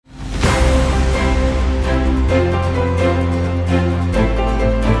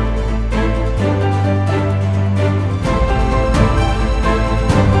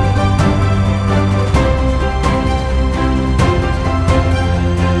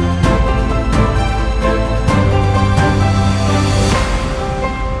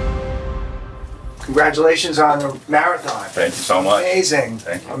Congratulations on the marathon. Thank you so much. Amazing.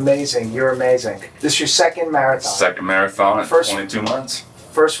 Thank you. Amazing. You're amazing. This is your second marathon. Second marathon at 22 months.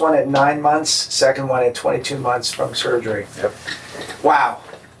 First one at 9 months, second one at 22 months from surgery. Yep. Wow.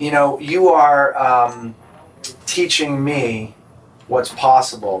 You know, you are teaching me what's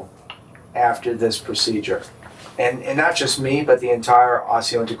possible after this procedure. And not just me, but the entire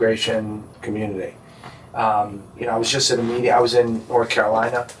osseointegration community. You know, I was just at a meeting. I was in North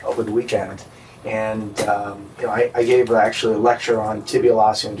Carolina over the weekend, and you know, I gave actually a lecture on tibial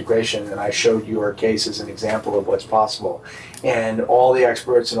osseointegration, and I showed your case as an example of what's possible. And all the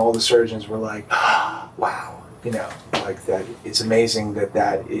experts and all the surgeons were like, oh, "Wow, you know, like that. It's amazing that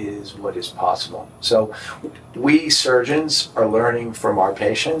that is what is possible." So, we surgeons are learning from our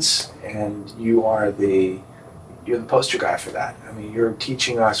patients, and you're the poster guy for that. I mean, you're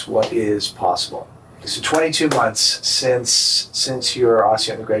teaching us what is possible. So 22 months since your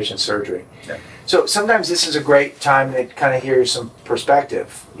osseointegration surgery. Yeah. So sometimes this is a great time to kind of hear some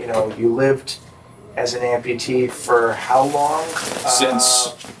perspective. You know, you lived as an amputee for how long?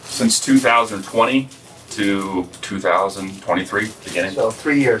 Since 2020 to 2023, beginning. So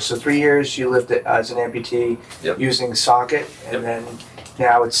 3 years. So 3 years you lived as an amputee. Yep. Using socket, and then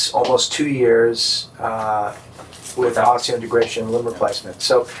now it's almost 2 years with osseointegration and limb replacement.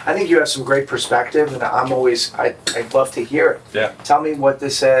 So I think you have some great perspective, and I'd love to hear it. Yeah. Tell me what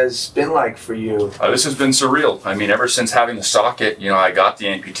this has been like for you. This has been surreal. I mean, ever since having the socket, you know, I got the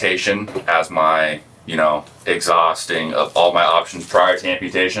amputation as my, you know, exhausting of all my options prior to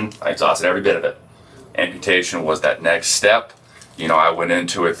amputation. I exhausted every bit of it. Amputation was that next step. You know, I went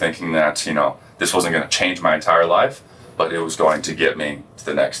into it thinking that, you know, this wasn't going to change my entire life, but it was going to get me to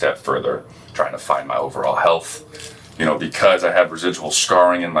the next step further, trying to find my overall health. You know, because I had residual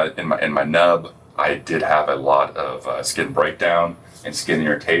scarring in my nub, I did have a lot of skin breakdown and skin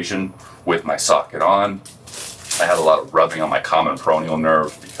irritation with my socket on. I had a lot of rubbing on my common peroneal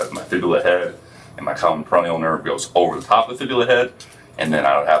nerve because my fibula head and my common peroneal nerve goes over the top of the fibula head, and then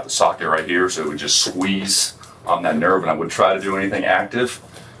I would have the socket right here, so it would just squeeze on that nerve, and I wouldn't try to do anything active.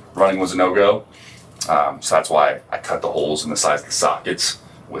 Running was a no-go. So that's why I cut the holes in the size of the sockets,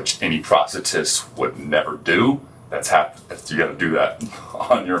 which any prosthetist would never do. You got to do that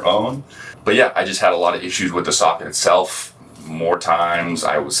on your own. But yeah, I just had a lot of issues with the socket itself. More times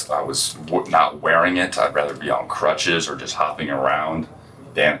I was not wearing it. I'd rather be on crutches or just hopping around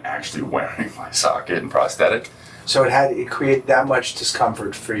than actually wearing my socket and prosthetic. So it created that much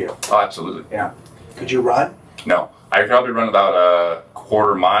discomfort for you? Oh, absolutely. Yeah. Could you run? No, I could probably run about a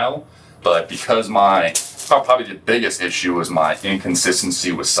quarter mile, but because probably the biggest issue was my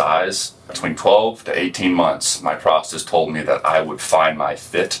inconsistency with size. Between 12 to 18 months, my prosthetist told me that I would find my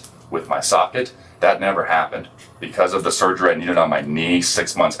fit with my socket. That never happened. Because of the surgery I needed on my knee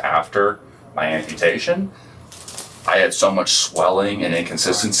 6 months after my amputation, I had so much swelling and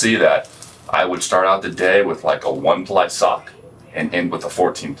inconsistency that I would start out the day with like a 1-ply sock and end with a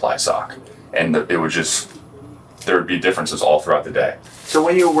 14-ply sock. And it would just, there would be differences all throughout the day. So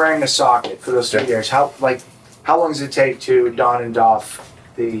when you were wearing a socket for those 3 years, how long does it take to don and doff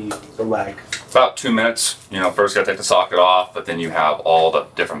the leg? About 2 minutes. You know, first you gotta take the socket off, but then you have all the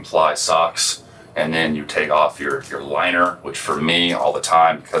different ply socks, and then you take off your liner, which for me all the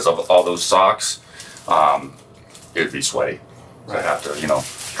time, because of all those socks, it would be sweaty. So I have to, you know,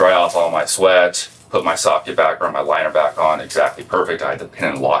 dry off all my sweat, put my socket back or my liner back on exactly perfect. I had the pin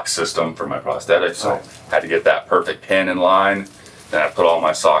and lock system for my prosthetic, so I had to get that perfect pin in line. Then I put all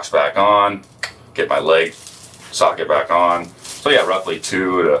my socks back on, get my leg socket back on. So yeah, roughly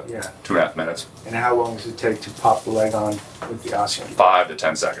 2 to 2.5 minutes. And how long does it take to pop the leg on with the osseo? 5 to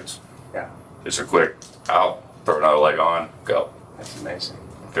 10 seconds. Yeah. Just a quick out, throw another leg on, go. That's amazing.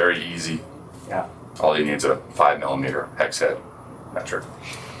 Very easy. Yeah. All you need is a 5mm hex head metric.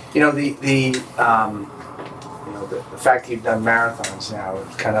 You know, the fact that you've done marathons now,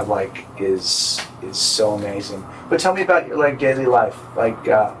 it kind of like is so amazing. But tell me about your daily life.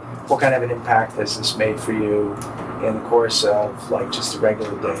 What kind of an impact has this made for you in the course of just a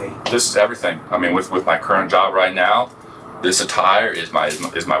regular day? This is everything. I mean, with my current job right now, this attire is my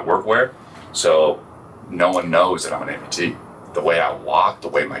workwear. So no one knows that I'm an amputee. The way I walk, the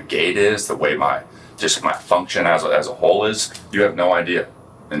way my gait is, the way my function as a whole is, you have no idea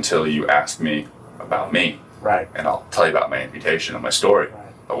until you ask me about me. Right. And I'll tell you about my amputation and my story.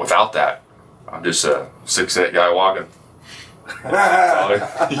 Right. But without that, I'm just a 6'8" guy walking.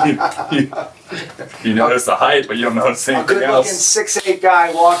 You notice the height, but you don't notice anything else. A good-looking 6'8"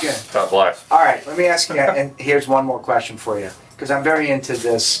 guy walking. Tough life. All right, let me ask you, and here's one more question for you, because I'm very into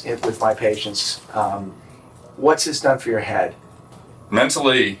this with my patients. What's this done for your head?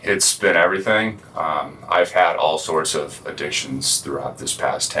 Mentally, it's been everything. I've had all sorts of addictions throughout this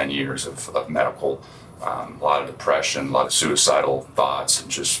past 10 years of medical. A lot of depression, a lot of suicidal thoughts,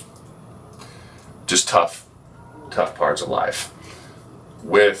 and just tough parts of life.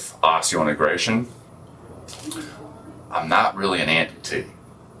 With osseointegration, I'm not really an amputee.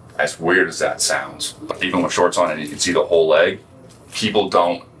 As weird as that sounds, but even with shorts on and you can see the whole leg, people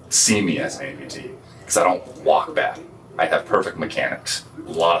don't see me as an amputee because I don't walk bad. I have perfect mechanics.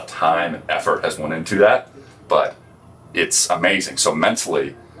 A lot of time and effort has went into that, but it's amazing. So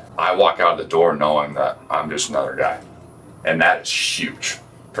mentally, I walk out of the door knowing that I'm just another guy. And that is huge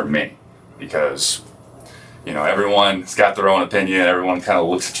for me because, you know, everyone's got their own opinion. Everyone kind of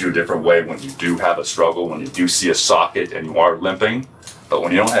looks at you a different way when you do have a struggle, when you do see a socket and you are limping. But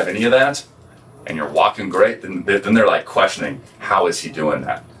when you don't have any of that and you're walking great, then they're like questioning, how is he doing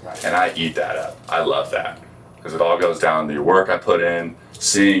that? Right. And I eat that up. I love that because it all goes down to your work I put in,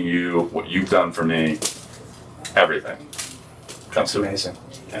 seeing you, what you've done for me, everything. That's amazing.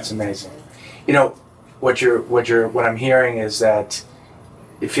 That's amazing. You know, what I'm hearing is that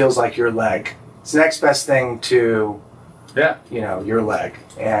it feels like your leg. It's the next best thing to, you know, your leg,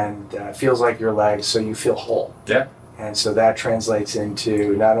 and feels like your leg, so you feel whole. Yeah. And so that translates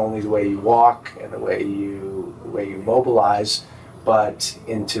into not only the way you walk and the way you mobilize, but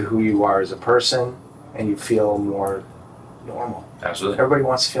into who you are as a person, and you feel more normal. Absolutely. Everybody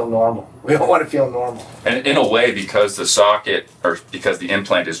wants to feel normal. We all want to feel normal. And in a way, because the socket, or because the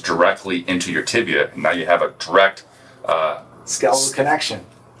implant is directly into your tibia, and now you have a direct skeletal connection.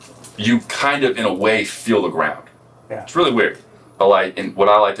 You kind of, in a way, feel the ground. Yeah. It's really weird. But what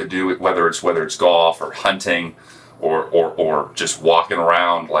I like to do, whether it's golf or hunting, or just walking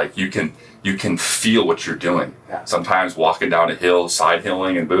around, like you can feel what you're doing. Yeah. Sometimes walking down a hill, side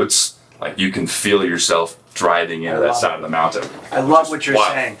hilling in boots, like you can feel yourself driving into that side of the mountain. I love what you're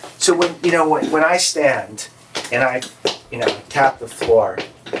saying. So when I stand and I tap the floor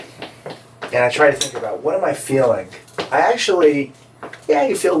and I try to think about what am I feeling, I actually,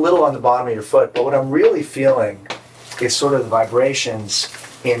 you feel a little on the bottom of your foot, but what I'm really feeling is sort of the vibrations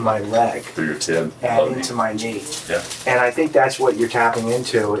in my leg through your tib and into my knee. Yeah. And I think that's what you're tapping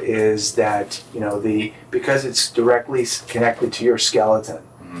into, is that because it's directly connected to your skeleton,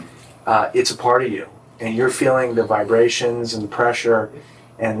 it's a part of you, and you're feeling the vibrations and the pressure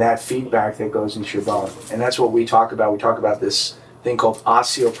and that feedback that goes into your bone. And that's what we talk about. We talk about this thing called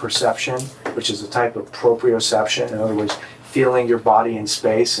osseoperception, which is a type of proprioception. In other words, feeling your body in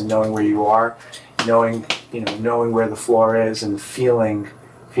space and knowing where you are, knowing where the floor is, and feeling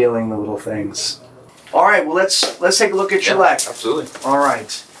the little things. All right, well let's take a look at your leg. Absolutely. All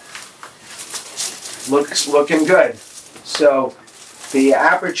right. Looking good. So the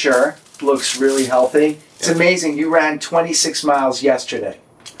aperture looks really healthy. It's amazing. You ran 26 miles yesterday.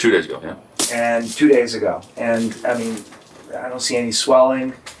 2 days ago, yeah. And 2 days ago. And I mean, I don't see any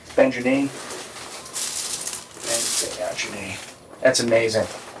swelling. Bend your knee. And stay out your knee. That's amazing.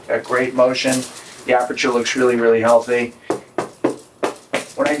 Got great motion. The aperture looks really, really healthy.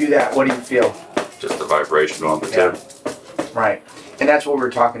 When I do that, what do you feel? Just the vibration on the tip. Right. And that's what we're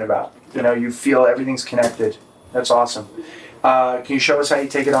talking about. You feel everything's connected. That's awesome. Can you show us how you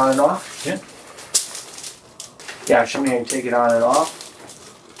take it on and off? Yeah. Yeah, show me how you take it on and off.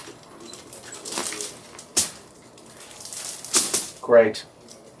 Great.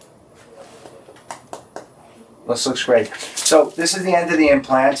 This looks great. So this is the end of the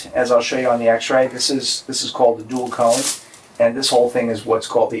implant, as I'll show you on the X-ray. This is called the dual cone, and this whole thing is what's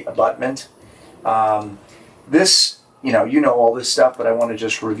called the abutment. This, you know all this stuff, but I want to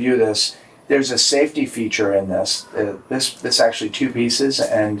just review this. There's a safety feature in this. This actually 2 pieces,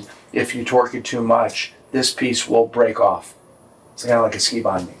 and if you torque it too much, this piece will break off. It's kind of like a ski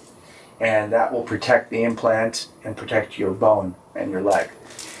binding, and that will protect the implant and protect your bone and your leg.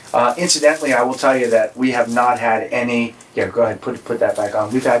 Incidentally, I will tell you that we have not had any. Yeah, go ahead, put that back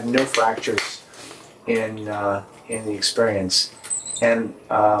on. We've had no fractures in the experience, and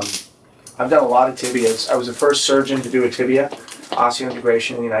I've done a lot of tibias. I was the first surgeon to do a tibia,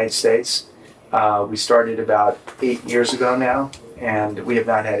 osseointegration in the United States. We started about 8 years ago now, and we have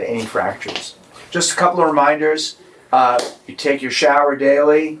not had any fractures. Just a couple of reminders. You take your shower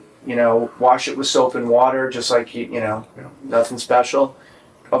daily. Wash it with soap and water, just like nothing special.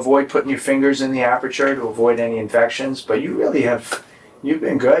 Avoid putting your fingers in the aperture to avoid any infections. But you've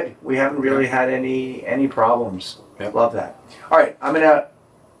been good. We haven't really had any problems. Yep. Love that. All right, I'm gonna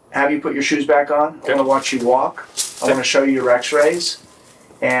have you put your shoes back on. I want to watch you walk. I want to show you your X-rays,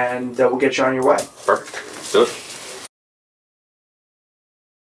 and we'll get you on your way. Perfect. Do it.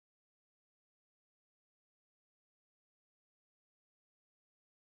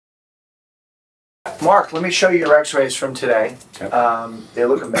 Mark, let me show you your X-rays from today. Yep. They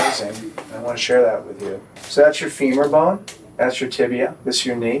look amazing. I want to share that with you. So that's your femur bone, that's your tibia, this is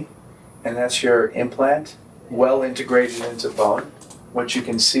your knee, and that's your implant, well integrated into bone. What you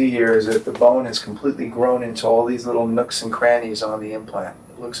can see here is that the bone has completely grown into all these little nooks and crannies on the implant.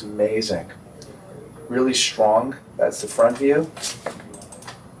 It looks amazing. Really strong. That's the front view.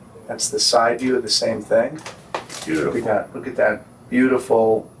 That's the side view of the same thing. Beautiful. Look at that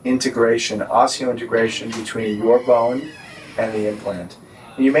beautiful integration, osseointegration between your bone and the implant.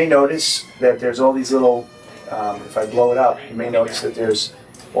 And you may notice that there's all these little, if I blow it up, you may notice that there's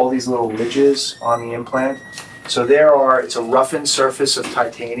all these little ridges on the implant. So it's a roughened surface of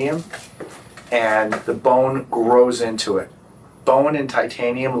titanium, and the bone grows into it. Bone and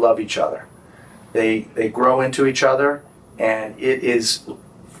titanium love each other. They grow into each other, and it is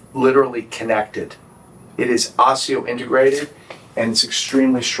literally connected. It is osseointegrated, and it's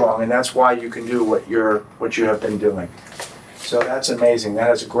extremely strong, and that's why you can do what you have been doing. So that's amazing. That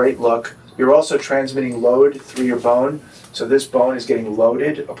has a great look. You're also transmitting load through your bone, so this bone is getting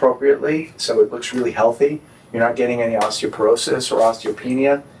loaded appropriately, so it looks really healthy. You're not getting any osteoporosis or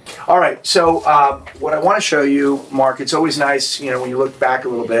osteopenia. All right, so what I want to show you, Mark, it's always nice, you know, when you look back a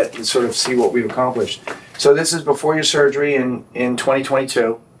little bit and sort of see what we've accomplished. So this is before your surgery in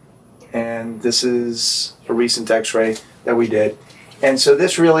 2022, and this is a recent X-ray that we did. And so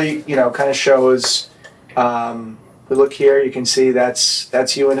this really, you know, kind of shows, look here, you can see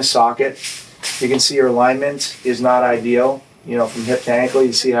that's you in a socket. You can see your alignment is not ideal. You know, from hip to ankle,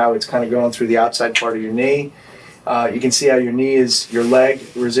 you see how it's kind of going through the outside part of your knee. You can see how your knee is, your leg,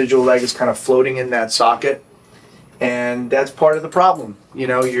 the residual leg is kind of floating in that socket. And that's part of the problem. You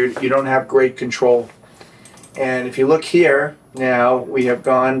know, you don't have great control. And if you look here, now we have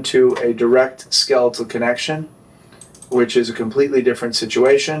gone to a direct skeletal connection, which is a completely different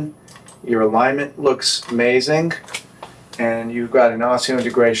situation. Your alignment looks amazing, and you've got an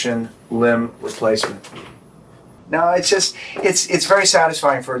osseointegration limb replacement. No, it's very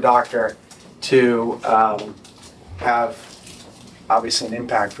satisfying for a doctor to have obviously an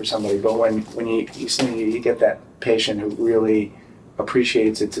impact for somebody, but when you get that patient who really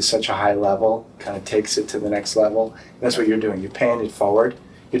appreciates it to such a high level, kind of takes it to the next level, that's what you're doing. You're paying it forward.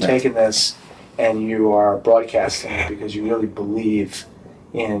 You're taking this and you are broadcasting it because you really believe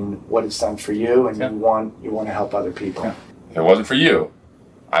in what it's done for you, and you want to help other people. Yeah. If it wasn't for you,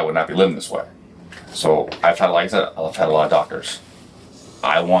 I would not be living this way. So I've had, like I said, I've had a lot of doctors.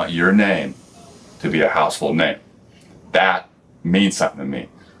 I want your name to be a household name. That means something to me.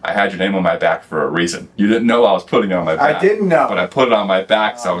 I had your name on my back for a reason. You didn't know I was putting it on my back. I didn't know. But I put it on my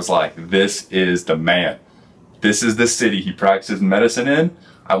back, so I was like, this is the man. This is the city he practices medicine in.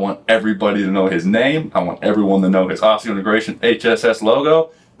 I want everybody to know his name. I want everyone to know his Osseointegration HSS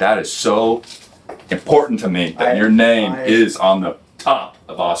logo. That is so important to me, that your name is on the top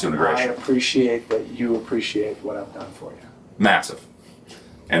of Osseointegration. I appreciate that you appreciate what I've done for you. Massive.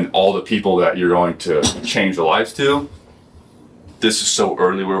 And all the people that you're going to change the lives to, this is so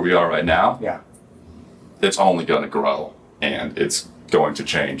early where we are right now. Yeah. It's only going to grow, and it's going to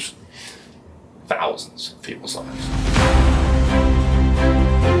change thousands of people's lives.